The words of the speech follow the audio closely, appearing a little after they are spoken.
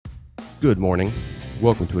Good morning.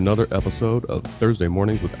 Welcome to another episode of Thursday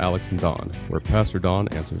Mornings with Alex and Don, where Pastor Don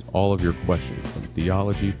answers all of your questions on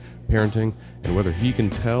theology, parenting, and whether he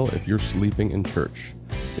can tell if you're sleeping in church.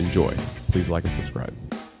 Enjoy. Please like and subscribe.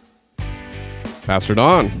 Pastor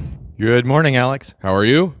Don. Good morning, Alex. How are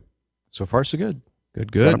you? So far, so good.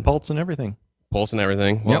 Good. Got a pulse and everything. Pulse and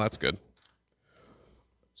everything. Well, Yep. That's good.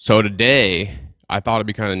 So today, I thought it'd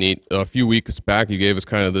be kind of neat. A few weeks back, you gave us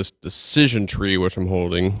kind of this decision tree, which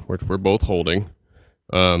we're both holding,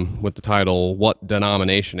 with the title, What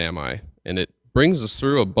Denomination Am I? And it brings us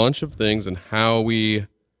through a bunch of things and how we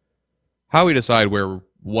decide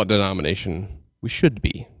what denomination we should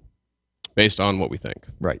be based on what we think.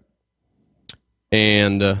 Right.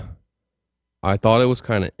 And I thought it was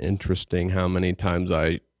kind of interesting how many times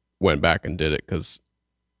I went back and did it because,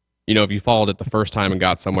 if you followed it the first time and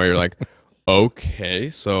got somewhere, you're like, okay,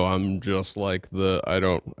 so I'm just like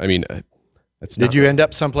Did you end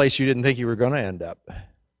up someplace you didn't think you were going to end up?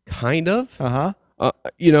 kind of, Uh-huh.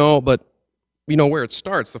 but where it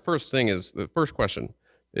starts, the first question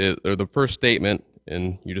is, or the first statement,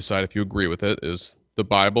 and you decide if you agree with it, is the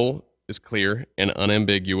Bible is clear and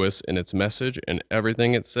unambiguous in its message, and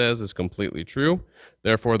everything it says is completely true.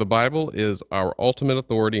 Therefore, the Bible is our ultimate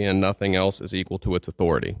authority, and nothing else is equal to its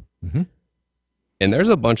authority. Mm-hmm. And there's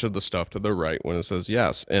a bunch of the stuff to the right when it says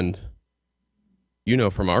yes. And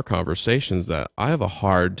from our conversations that I have a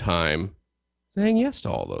hard time saying yes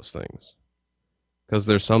to all those things. Because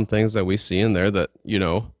there's some things that we see in there that,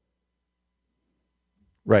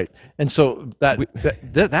 Right. And so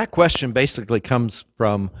that question basically comes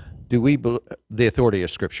from, do we the authority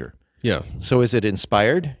of Scripture? yeah. So is it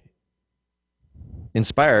inspired?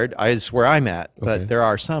 Inspired is where I'm at, but Okay. there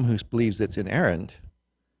are some who believes it's inerrant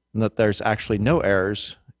and that there's actually no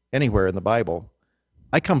errors anywhere in the Bible.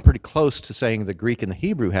 I come pretty close to saying the Greek and the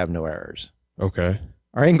Hebrew have no errors. Okay.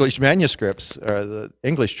 Our English manuscripts, or the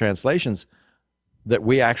English translations that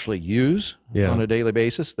we actually use on a daily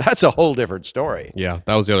basis, that's a whole different story. Yeah,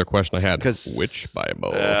 that was the other question I had. 'Cause, Which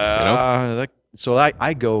Bible? So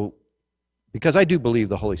I go, because I do believe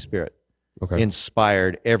the Holy Spirit Okay.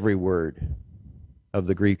 inspired every word of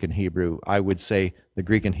the Greek and Hebrew. I would say the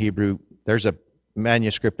Greek and Hebrew, there's a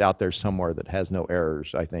manuscript out there somewhere that has no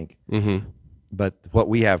errors, I think. Mm-hmm. But what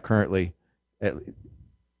we have currently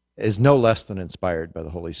is no less than inspired by the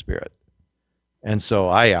Holy Spirit. And so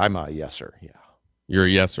I'm a yeser, yeah. You're a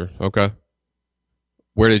yeser. Okay.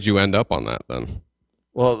 Where did you end up on that then?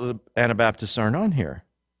 Well, the Anabaptists aren't on here.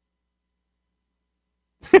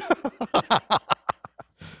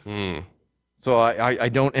 So I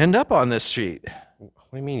don't end up on this sheet. What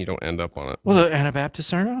do you mean you don't end up on it? Well, the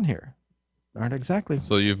Anabaptists aren't on here. Aren't exactly.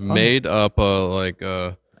 So you've made up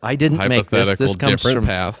a I didn't make this. hypothetical This comes different from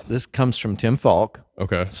path. This comes from Tim Falk.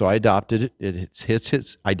 Okay. So I adopted it. It's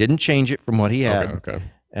his. I didn't change it from what he had. Okay.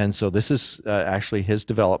 And so this is actually his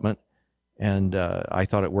development, and I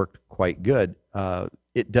thought it worked quite good.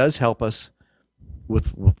 It does help us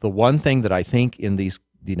with the one thing that I think in these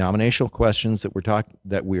denominational questions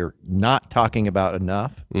that we're not talking about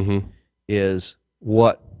enough Mm-hmm. is,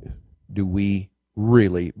 what do we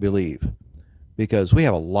really believe? Because we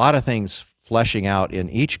have a lot of things fleshing out in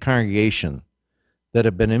each congregation that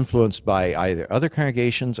have been influenced by either other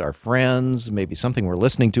congregations, our friends, maybe something we're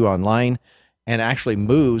listening to online, and actually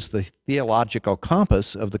moves the theological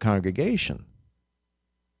compass of the congregation.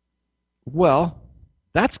 Well,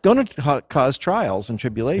 that's going to cause trials and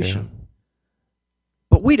tribulation. Yeah.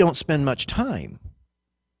 But we don't spend much time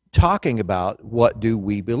talking about what do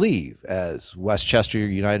we believe as Westchester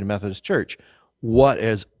United Methodist Church. What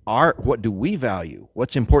do we value?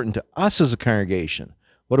 What's important to us as a congregation?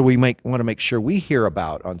 What do we want to make sure we hear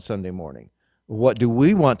about on Sunday morning? What do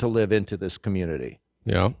we want to live into this community?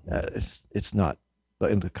 Yeah. It's not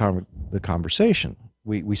in the conversation.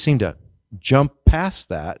 We seem to jump past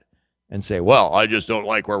that and say, well, I just don't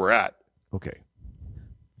like where we're at. Okay.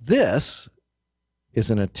 This is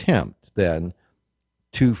an attempt then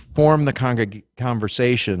to form the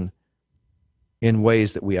conversation in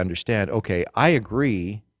ways that we understand. Okay, I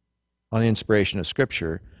agree on the inspiration of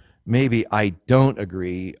Scripture. Maybe I don't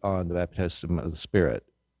agree on the baptism of the Spirit,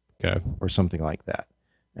 Okay. or something like that.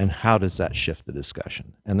 And how does that shift the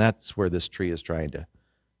discussion? And that's where this tree is trying to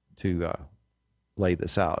lay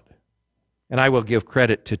this out. And I will give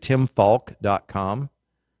credit to timfalk.com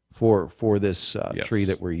for this Yes. tree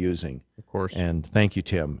that we're using. Of course. And thank you,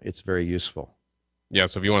 Tim. It's very useful. Yeah,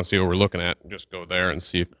 so if you want to see what we're looking at, just go there and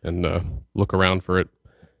see and look around for it.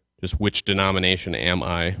 Just which denomination am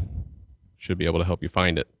I? Should be able to help you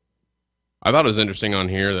find it. I thought it was interesting on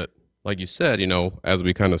here that, like you said, as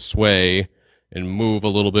we kind of sway and move a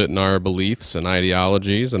little bit in our beliefs and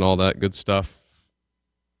ideologies and all that good stuff.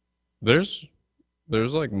 There's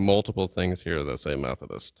like multiple things here that say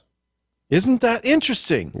Methodist. Isn't that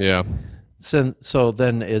interesting? Yeah. So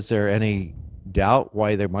then, is there any doubt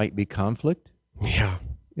why there might be conflict Yeah.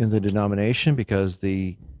 in the denomination? Because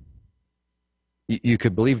you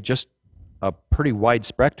could believe just a pretty wide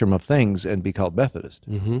spectrum of things and be called Methodist.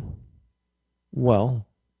 Mm-hmm. Well,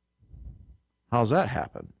 how's that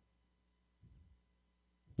happen?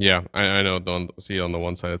 Yeah, I know. See, on the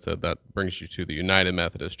one side it said that brings you to the United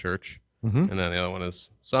Methodist Church, Mm-hmm. and then the other one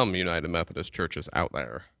is some United Methodist churches out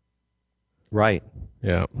there. Right.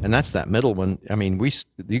 Yeah. And that's that middle one. I mean,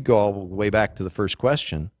 you go all the way back to the first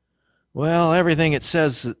question. Well, everything it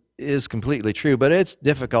says is completely true, but it's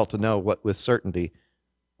difficult to know with certainty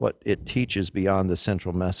what it teaches beyond the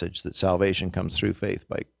central message that salvation comes through faith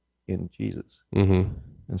in Jesus. Mm-hmm.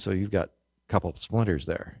 And so you've got a couple of splinters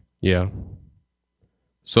there. Yeah.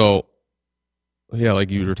 So, yeah,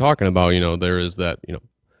 like you were talking about, there is that,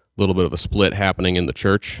 little bit of a split happening in the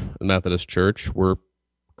church, the Methodist Church. We're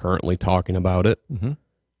currently talking about it. Mm-hmm.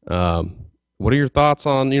 What are your thoughts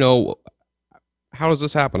on, how does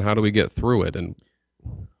this happen? How do we get through it? And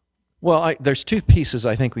Well, there's two pieces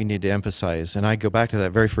I think we need to emphasize, and I go back to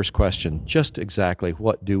that very first question. Just exactly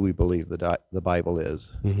what do we believe the Bible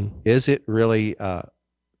is? mm-hmm. Is it really an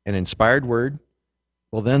inspired word?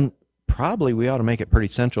 Well, then probably we ought to make it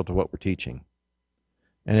pretty central to what we're teaching.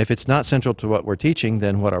 And if it's not central to what we're teaching,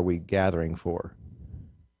 then what are we gathering for?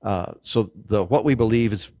 So what we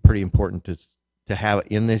believe is pretty important to have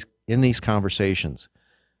in these conversations.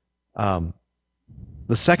 The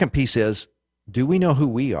second piece is, do we know who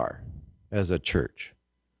we are as a church?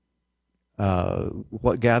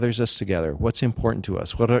 What gathers us together? What's important to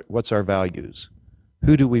us? What's our values?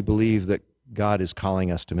 Who do we believe that God is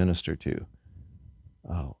calling us to minister to?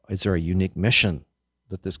 Is there a unique mission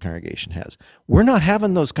that this congregation has? We're not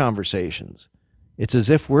having those conversations. It's as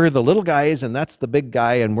if we're the little guys and that's the big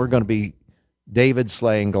guy, and we're going to be David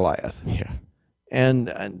slaying Goliath. Yeah. And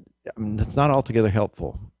I mean, that's not altogether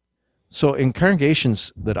helpful. So in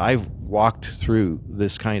congregations that I've walked through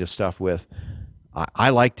this kind of stuff with, I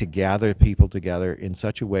like to gather people together in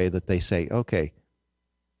such a way that they say, okay,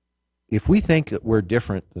 if we think that we're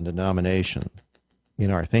different than denomination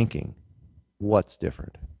in our thinking, what's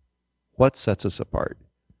different? What sets us apart?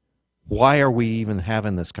 Why are we even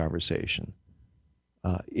having this conversation?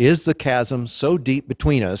 Is the chasm so deep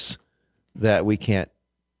between us that we can't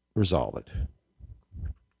resolve it?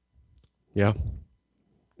 Yeah.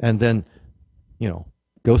 And then,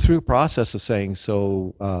 go through a process of saying,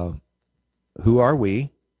 so who are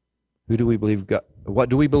we? Who do we believe God? What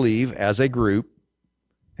do we believe as a group?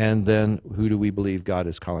 And then who do we believe God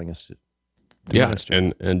is calling us to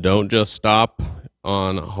minister? And don't just stop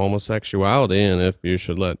on homosexuality and if you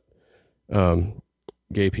should let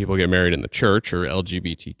gay people get married in the church or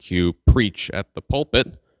LGBTQ preach at the pulpit.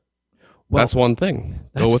 Well, that's one thing.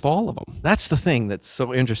 Go with all of them. That's the thing that's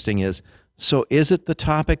so interesting so is it the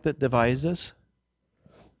topic that divides us?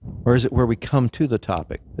 Or is it where we come to the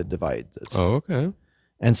topic that divides us? Oh, okay.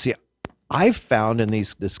 And see, I've found in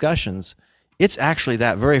these discussions, it's actually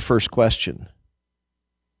that very first question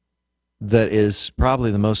that is probably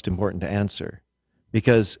the most important to answer.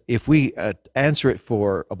 Because if we answer it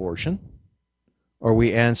for abortion, or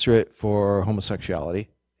we answer it for homosexuality,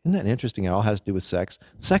 isn't that interesting? It all has to do with sex.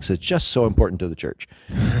 Sex is just so important to the church.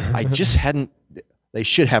 They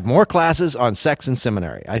should have more classes on sex in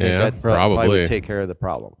seminary. I think that probably would take care of the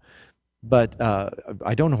problem. But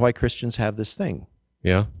I don't know why Christians have this thing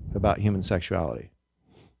about human sexuality.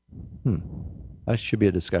 That should be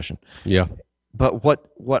a discussion. Yeah. But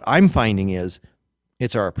what I'm finding is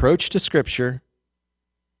it's our approach to Scripture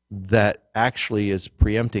that actually is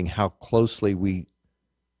preempting how closely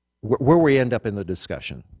where we end up in the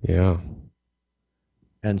discussion. Yeah.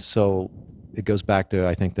 And so it goes back to,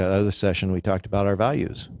 I think, that other session we talked about our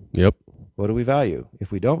values. Yep. What do we value?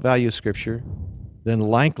 If we don't value Scripture, then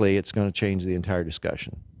likely it's going to change the entire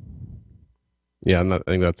discussion. Yeah,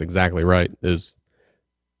 I think that's exactly right.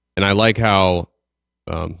 And I like how,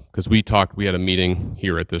 because we had a meeting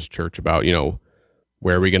here at this church about,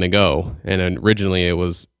 where are we going to go? And then originally it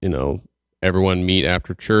was, everyone meet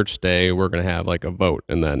after church day. We're going to have like a vote,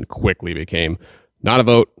 and then quickly became not a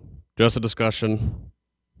vote, just a discussion.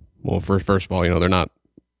 Well, first of all, they're not,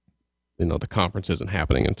 the conference isn't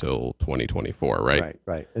happening until 2024, right?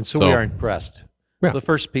 Right. And so we aren't pressed. Yeah. The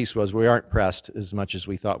first piece was we aren't pressed as much as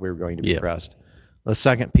we thought we were going to be pressed. The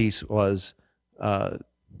second piece was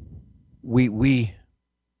we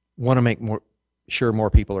want to make sure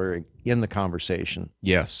more people are in the conversation.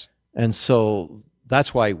 Yes. And so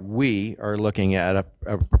that's why we are looking at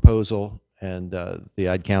a proposal, and the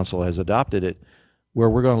Ad Council has adopted it, where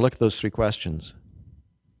we're going to look at those three questions.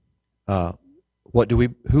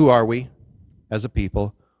 Who are we as a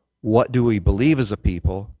people? What do we believe as a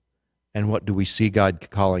people? And what do we see God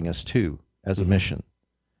calling us to as a mission?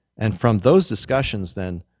 And from those discussions,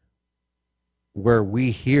 then, where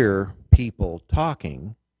we hear people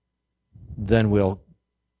talking, then we'll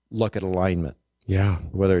look at alignment, Yeah.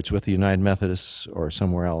 whether it's with the United Methodists or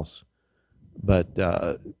somewhere else. But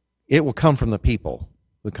it will come from the people.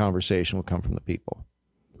 The conversation will come from the people.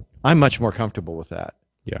 I'm much more comfortable with that,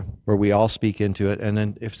 Yeah. where we all speak into it. And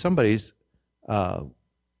then if somebody's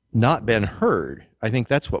not been heard, I think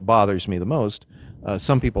that's what bothers me the most.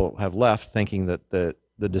 Some people have left thinking that the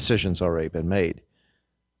decision's already been made.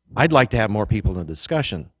 I'd like to have more people in the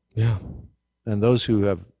discussion. Yeah. And those who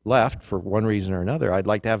have left for one reason or another, I'd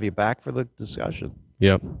like to have you back for the discussion.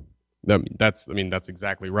 Yep. That's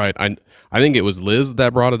exactly right. I think it was Liz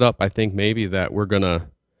that brought it up. I think maybe that we're gonna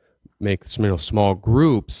make some small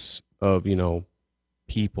groups of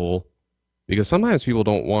people, because sometimes people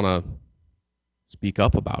don't want to speak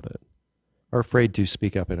up about it. Or afraid to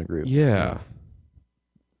speak up in a group. Yeah.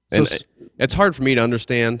 So And it's hard for me to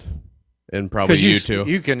understand, and probably you too.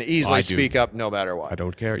 You can easily I do. speak up no matter what. I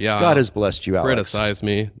don't care. Yeah. God has blessed you, Alex. Criticize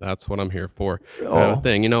me. That's what I'm here for. Oh.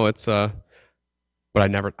 Thing, it's but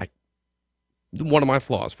one of my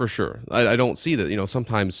flaws for sure. I don't see that.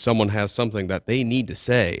 Sometimes someone has something that they need to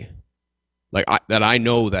say, that I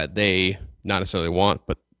know that they not necessarily want,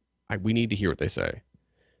 but we need to hear what they say,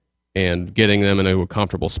 and getting them into a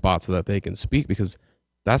comfortable spot so that they can speak, because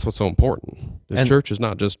that's what's so important. This church is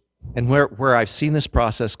not just. And where I've seen this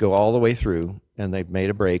process go all the way through, and they've made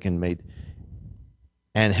a break and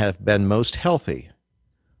have been most healthy,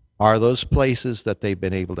 are those places that they've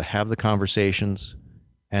been able to have the conversations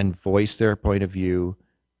and voice their point of view,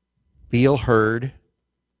 feel heard,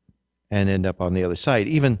 and end up on the other side,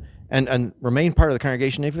 even and remain part of the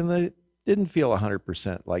congregation, even though they didn't feel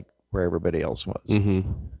 100% like where everybody else was. Mm-hmm.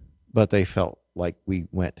 But they felt like we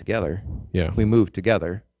went together. Yeah. We moved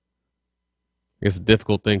together. I guess the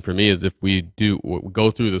difficult thing for me is if we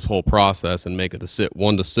go through this whole process and make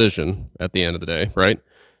one decision at the end of the day, right?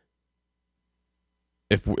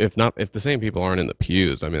 If the same people aren't in the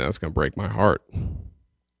pews, that's going to break my heart.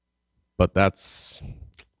 But that's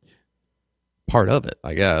part of it,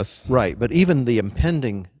 I guess. Right, but even the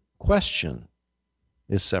impending question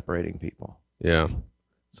is separating people. Yeah.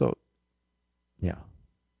 So, yeah.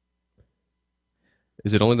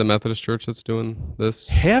 Is it only the Methodist Church that's doing this?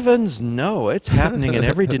 Heavens, no. It's happening in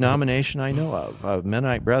every denomination I know of.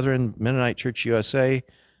 Mennonite Brethren, Mennonite Church USA,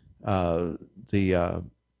 the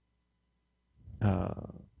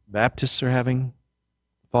Baptists are having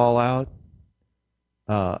fallout.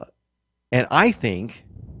 And I think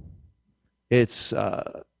it's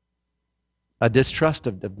a distrust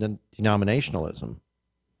of denominationalism,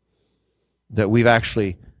 that we've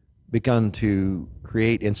actually begun to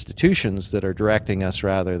create institutions that are directing us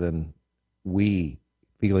rather than we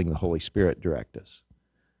feeling the Holy Spirit direct us.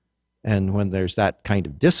 And when there's that kind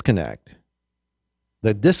of disconnect,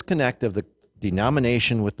 the disconnect of the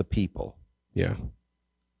denomination with the people, Yeah.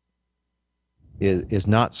 is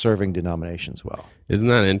not serving denominations well. Isn't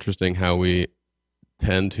that interesting how we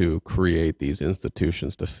tend to create these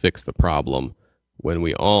institutions to fix the problem when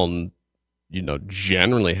we all,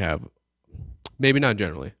 generally have, maybe not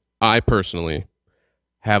generally, I personally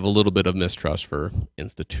have a little bit of mistrust for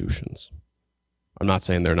institutions. I'm not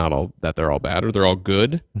saying they're all bad or they're all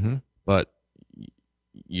good, Mm-hmm. but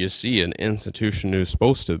you see an institution who's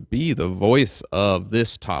supposed to be the voice of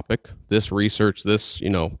this topic, this research, this,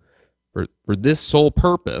 for this sole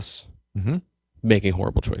purpose, Mm-hmm. making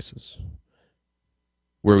horrible choices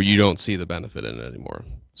where you don't see the benefit in it anymore.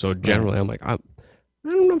 So generally, I'm like, I'm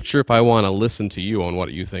not sure if I want to listen to you on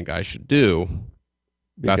what you think I should do.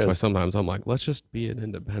 That's why sometimes I'm like, let's just be an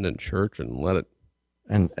independent church and let it.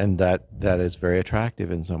 And that is very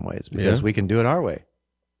attractive in some ways, because we can do it our way.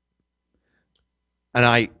 And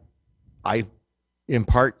I in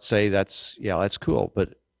part say that's cool,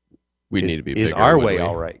 but We need to be is bigger, our wouldn't way we?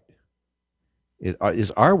 all right?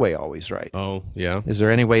 Is our way always right? Oh, yeah. Is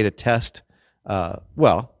there any way to test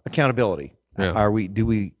accountability? Yeah.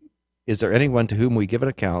 Is there anyone to whom we give an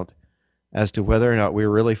account as to whether or not we're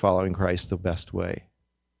really following Christ the best way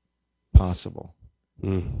possible?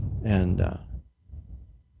 Mm. And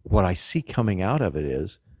what I see coming out of it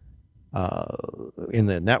is, in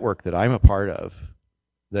the network that I'm a part of,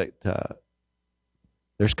 that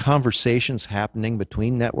there's conversations happening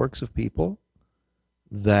between networks of people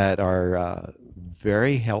that are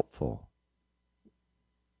very helpful.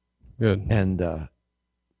 Good. And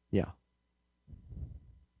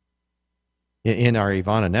in our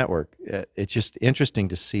Ivana network, it's just interesting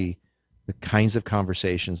to see the kinds of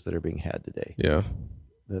conversations that are being had today Yeah.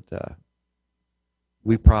 that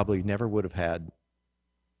we probably never would have had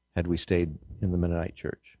we stayed in the Mennonite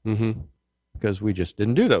church, Mm-hmm. because we just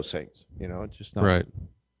didn't do those things. It's just not. Right.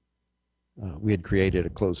 We had created a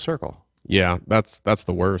closed circle, Yeah. That's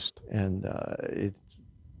the worst. and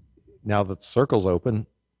now that the circle's open.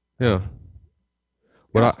 Yeah.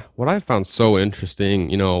 What I found so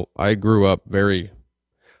interesting, I grew up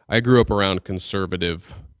around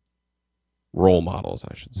conservative role models,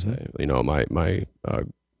 I should say. My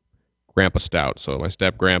grandpa Stout. So my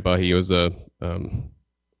step grandpa, he was a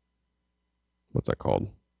what's that called?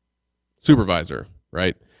 Supervisor,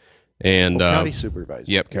 right? And County supervisor.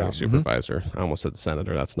 Yep, county Yeah. supervisor. I almost said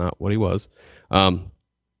senator. That's not what he was.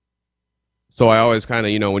 So I always kind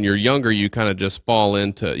of, when you're younger, you kind of just fall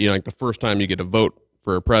into, like the first time you get a vote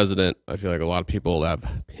for a president, I feel like a lot of people have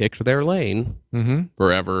picked their lane Mm-hmm.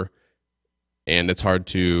 forever, and it's hard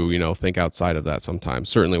to, think outside of that sometimes.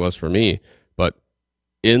 Certainly was for me. But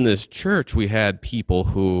in this church, we had people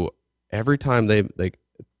who every time they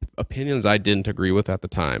opinions I didn't agree with at the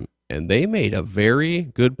time, and they made a very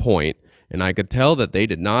good point, and I could tell that they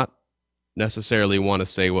did not necessarily want to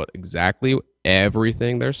say what exactly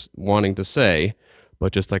everything they're wanting to say,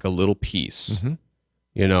 but just like a little piece,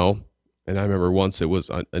 Mm-hmm. And I remember once it was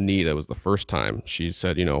Anita, it was the first time she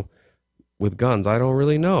said, with guns, I don't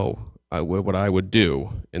really know what I would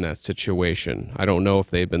do in that situation. I don't know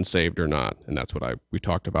if they've been saved or not, and that's what we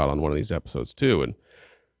talked about on one of these episodes too.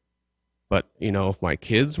 But if my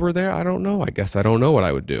kids were there, I don't know. I guess I don't know what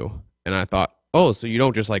I would do. And I thought, oh, so you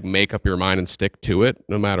don't just like make up your mind and stick to it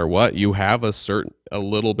no matter what. You have a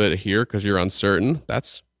little bit here because you're uncertain.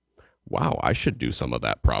 Wow, I should do some of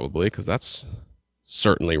that probably, because that's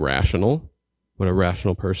certainly rational. What a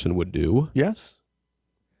rational person would do. Yes.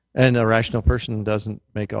 And a rational person doesn't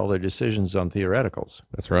make all their decisions on theoreticals.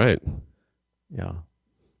 That's right. Yeah.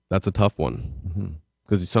 That's a tough one, Mm-hmm.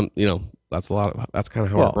 because that's kind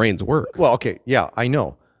of how our brains work. Well, okay, yeah, I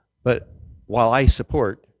know, but while I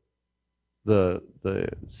support the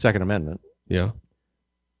Second Amendment, Yeah.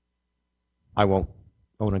 I won't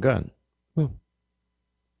own a gun.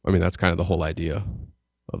 I mean, that's kind of the whole idea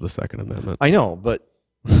of the Second Amendment. I know, but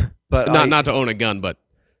not to own a gun, but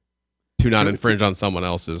to not infringe on someone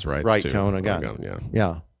else's rights to own a gun.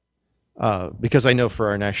 Yeah. Because I know for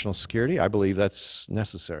our national security, I believe that's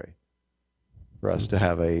necessary for us to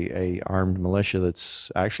have a armed militia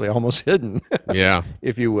that's actually almost hidden, Yeah.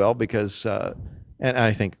 if you will, because and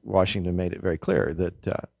I think Washington made it very clear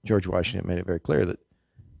that George Washington made it very clear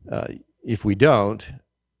that if we don't,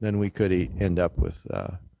 then we could end up with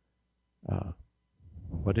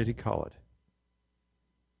what did he call it?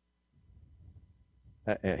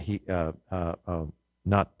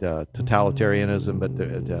 Not totalitarianism,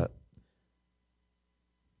 but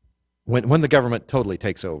when the government totally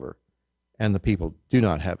takes over, and the people do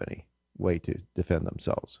not have any way to defend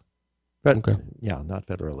themselves. But Okay. yeah, not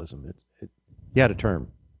federalism. He had a term,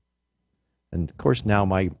 and of course now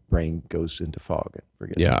my brain goes into fog and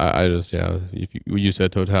forgets. Yeah, I just If you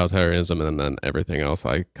said totalitarianism, and then everything else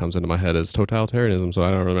comes into my head as totalitarianism, so I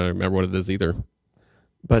don't really remember what it is either.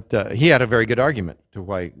 But he had a very good argument to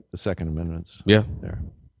why the Second Amendment's Yeah. there.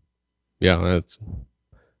 Yeah,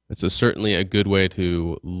 it's certainly a good way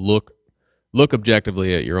to look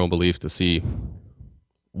objectively at your own beliefs to see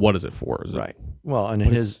what is it for. Is it, Right. Well, and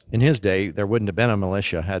in his day, there wouldn't have been a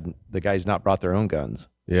militia had the guys not brought their own guns.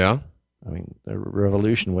 Yeah. I mean, the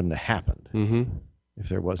revolution wouldn't have happened Mm-hmm. if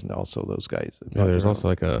there wasn't also those guys. That Yeah, brought there's their also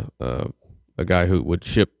like a guy who would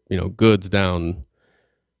ship goods down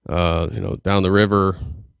down the river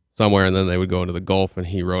somewhere, and then they would go into the Gulf, and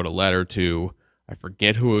he wrote a letter to, I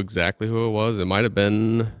forget exactly who it was. It might have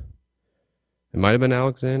been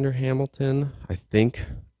Alexander Hamilton, I think.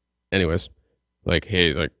 Anyways, like,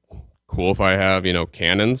 hey, like, cool if I have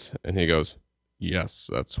cannons, and he goes, yes,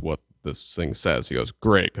 that's what this thing says. He goes,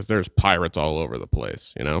 great, because there's pirates all over the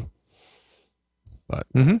place, But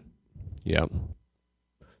Mm-hmm. yeah.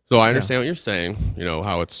 So I understand what you're saying,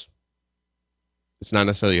 how it's not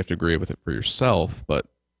necessarily you have to agree with it for yourself, but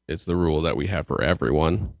it's the rule that we have for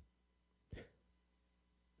everyone.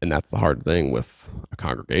 And that's the hard thing with a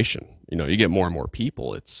congregation. You get more and more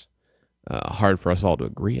people, it's hard for us all to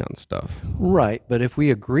agree on stuff. Right, but if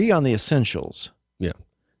we agree on the essentials, Yeah.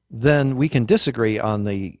 then we can disagree on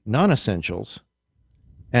the non-essentials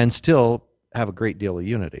and still have a great deal of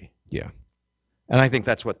unity. Yeah. And I think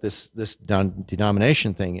that's what this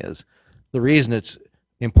denomination thing is. The reason it's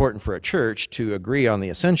important for a church to agree on the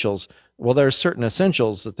essentials, well, there's certain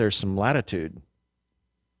essentials that there's some latitude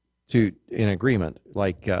in agreement.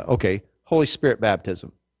 Like, okay, Holy Spirit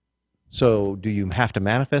baptism. So do you have to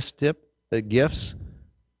manifest gifts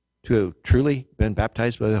to have truly been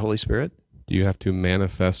baptized by the Holy Spirit? Do you have to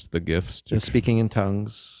manifest the gifts to Speaking in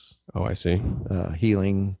tongues, Oh, I see.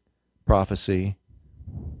 healing, prophecy,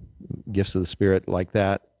 gifts of the Spirit like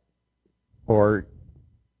that? Or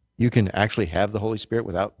you can actually have the Holy Spirit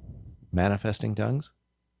without manifesting tongues?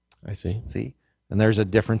 I see. See? And there's a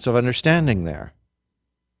difference of understanding there.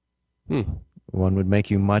 One would make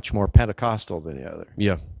you much more Pentecostal than the other.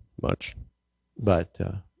 Yeah, much. But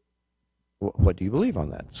what do you believe on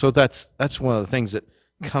that? So that's one of the things that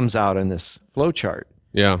comes out in this flow chart.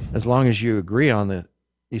 Yeah. As long as you agree on the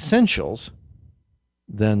essentials,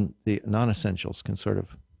 then the non-essentials can sort of.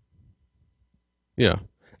 Yeah.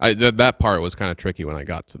 That part was kind of tricky when I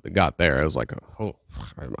got there. I was like, oh,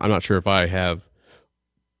 I'm not sure if I have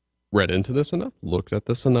read into this enough, looked at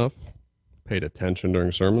this enough, paid attention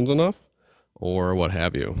during sermons enough, or what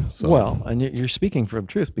have you. So, Well, and you're speaking from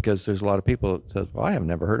truth, because there's a lot of people that says, well, I have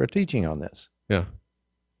never heard a teaching on this. yeah.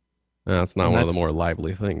 That's not And one of the more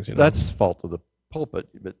lively things, you know. That's the fault of the pulpit.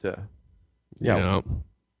 But yeah, Yeah.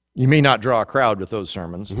 you may not draw a crowd with those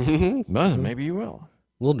sermons. A But maybe you will.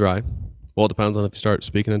 little dry. Well, it depends on if you start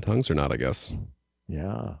speaking in tongues or not, I guess.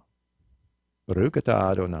 Yeah. Baruch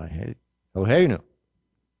atah Adonai Eloheinu.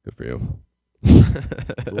 Good for you.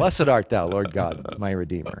 Blessed art thou, Lord God, my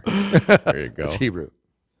Redeemer. There you go. That's Hebrew.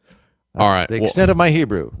 All right, The well- extent of my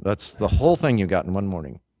Hebrew. That's the whole thing you got in one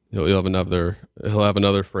morning. He'll have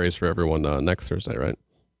another phrase for everyone next Thursday, right?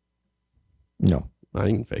 No. You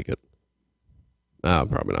can fake it.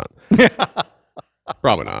 Probably not.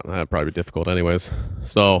 Probably not. That'd probably be difficult anyways.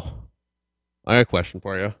 So, I got a question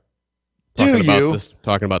for you.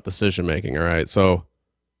 Talking about decision making, all right? So,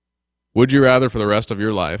 would you rather for the rest of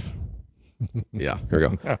your life, yeah, here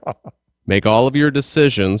we go, make all of your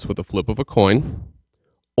decisions with a flip of a coin,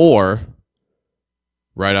 or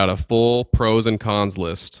write out a full pros and cons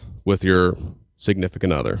list with your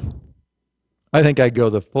significant other? I think I'd go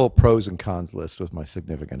the full pros and cons list with my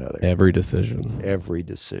significant other. Every decision. Every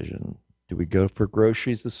decision. Do we go for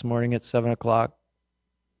groceries this morning at 7:00?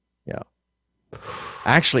 Yeah.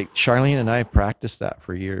 Actually, Charlene and I have practiced that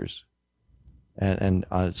for years, and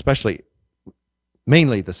especially,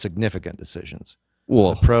 mainly the significant decisions.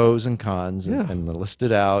 Well, The pros and cons, Yeah. and list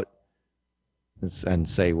it out, and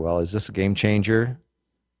say, well, is this a game changer?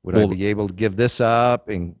 Would I Well, be able to give this up?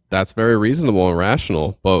 And that's very reasonable and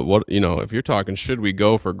rational. But if you're talking, should we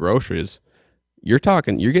go for groceries? You're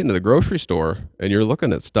getting to the grocery store and you're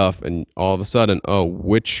looking at stuff, and all of a sudden, oh,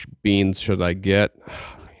 which beans should I get?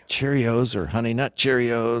 Cheerios or Honey Nut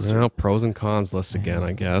Cheerios? Well, pros and cons list again,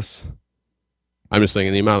 I guess. I'm just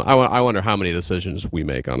thinking the amount. I wonder how many decisions we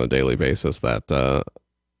make on a daily basis that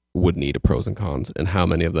would need a pros and cons, and how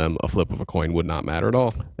many of them a flip of a coin would not matter at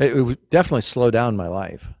all. It would definitely slow down my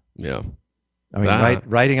life. Yeah, I mean,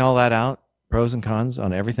 writing all that out, pros and cons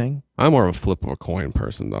on everything. I'm more of a flip of a coin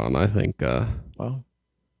person, Don. I think.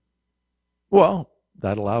 Well,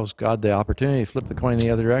 that allows God the opportunity to flip the coin in the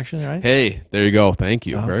other direction, right? Hey, there you go. Thank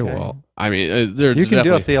you. Very Okay. well. I mean, there's You can do a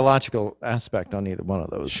definitely- theological aspect on either one of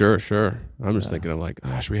those. Sure. I'm just thinking of like,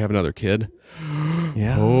 should we have another kid?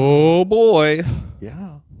 Yeah. Oh boy.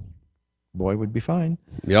 Yeah. Boy would be fine.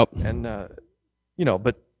 Yep. And,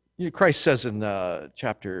 but Christ says in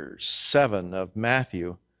chapter 7 of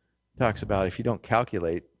Matthew, talks about if you don't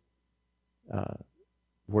calculate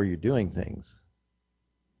where you're doing things,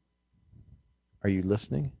 are you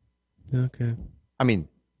listening? Okay. I mean,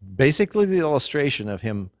 basically the illustration of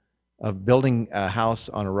him of building a house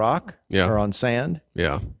on a rock Yeah. or on sand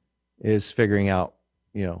Yeah. is figuring out,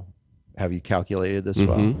 have you calculated this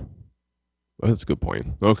well? Mhm. Well, that's a good point.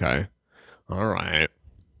 Okay. All right.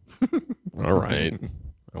 All right.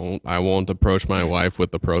 I won't approach my wife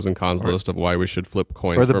with the pros and cons list of why we should flip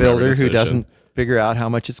coins. Or the from every builder who decision. doesn't figure out how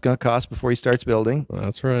much it's going to cost before he starts building.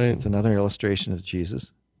 That's right. It's another illustration of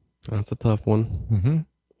Jesus. That's a tough one. Mm-hmm.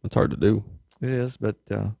 It's hard to do. It is, but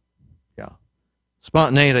yeah.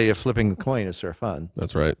 Spontaneity of flipping the coin is sort of fun.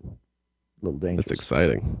 That's right. A little dangerous. It's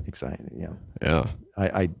exciting. Exciting, yeah. Yeah.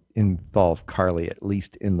 I involve Carly at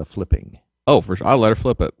least in the flipping. Oh, for sure. I'll let her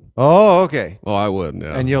flip it. Oh, okay. Oh, I would.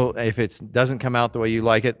 Yeah. And if it doesn't come out the way you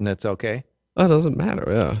like it, and it's okay. That doesn't matter.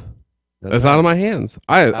 Yeah. That's It's out of my hands.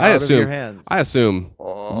 I out of your assume. hands. I assume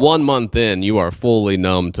Oh. 1 month in, you are fully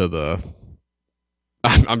numb to the.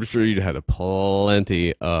 I'm sure you'd had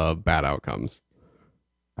plenty of bad outcomes.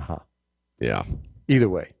 Uh-huh. Yeah. Either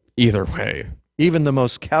way, Either way. even the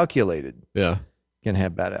most calculated Yeah. can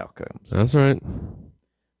have bad outcomes. That's right.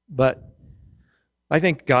 But I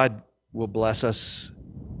think God will bless us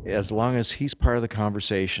as long as He's part of the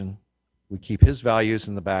conversation. we keep his values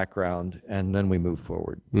in the background, and then we move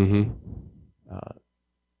forward. Mm-hmm.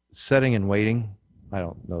 Setting and waiting, I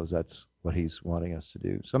don't know if that's what he's wanting us to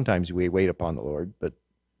do. Sometimes we wait upon the Lord, but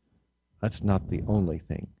that's not the only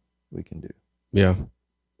thing we can do. Yeah.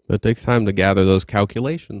 It takes time to gather those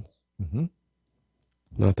calculations, Mm-hmm.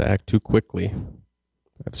 not to act too quickly.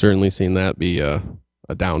 I've certainly seen that be a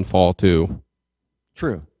downfall too.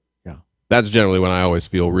 True. That's generally when I always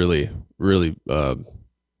feel really, really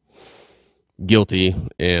guilty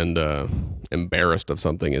and embarrassed of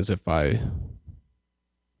something, is if I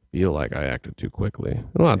feel like I acted too quickly.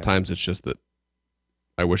 A lot of times it's just that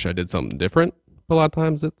I wish I did something different. A lot of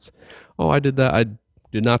times it's, oh, I did that. I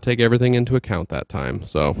did not take everything into account that time.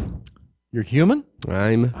 So You're human?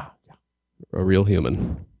 I'm a real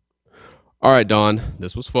human. All right, Don,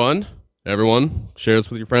 this was fun. Everyone, share this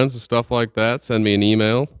with your friends and stuff like that. Send me an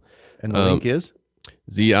email. And the link is?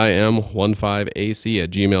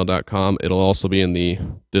 zim15ac@gmail.com. It'll also be in the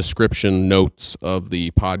description notes of the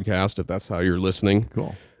podcast if that's how you're listening.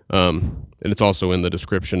 Cool. And it's also in the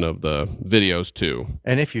description of the videos too.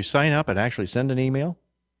 And if you sign up and actually send an email,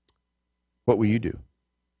 what will you do?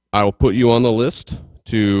 I will put you on the list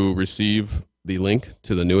to receive the link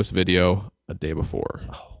to the newest video a day before.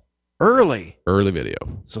 Early video.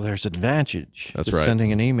 So there's advantage. That's to right.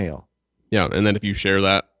 Sending an email. Yeah, and then if you share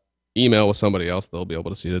that email with somebody else, they'll be able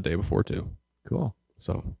to see it the day before too. Cool.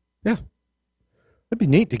 So, yeah. It'd be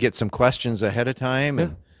neat to get some questions ahead of time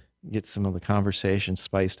and get some of the conversation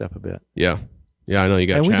spiced up a bit. Yeah. Yeah, I know you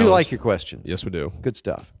got And we do challenged. like your questions. Yes, we do. Good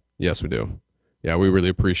stuff. Yes, we do. Yeah, we really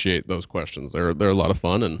appreciate those questions. They're a lot of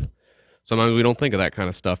fun, and sometimes we don't think of that kind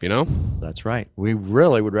of stuff, you know? That's right. We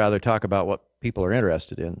really would rather talk about what people are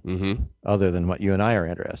interested in Mm-hmm. other than what you and I are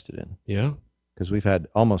interested in, Yeah. because we've had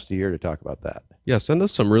almost a year to talk about that. Yeah, send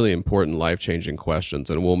us some really important life-changing questions,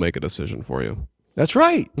 and we'll make a decision for you. That's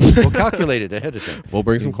right. We'll calculate it ahead of time. We'll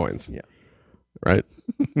bring some coins. Yeah. Right?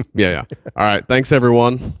 Yeah. All right. Thanks,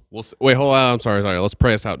 everyone. Wait, hold on. I'm sorry. Let's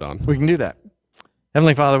pray us out, Don. We can do that.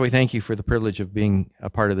 Heavenly Father, we thank you for the privilege of being a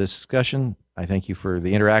part of this discussion. I thank you for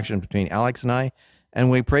the interaction between Alex and I, and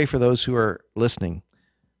we pray for those who are listening.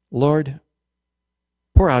 Lord,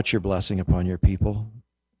 pour out your blessing upon your people.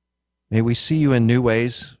 May we see you in new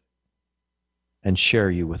ways and share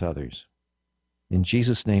you with others. In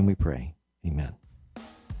Jesus' name we pray. Amen.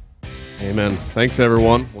 Amen. Thanks,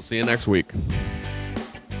 everyone. We'll see you next week.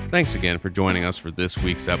 Thanks again for joining us for this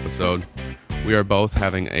week's episode. We are both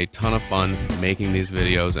having a ton of fun making these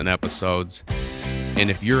videos and episodes.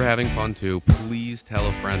 And if you're having fun too, please tell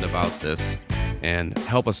a friend about this and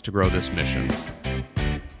help us to grow this mission.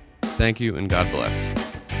 Thank you, and God bless.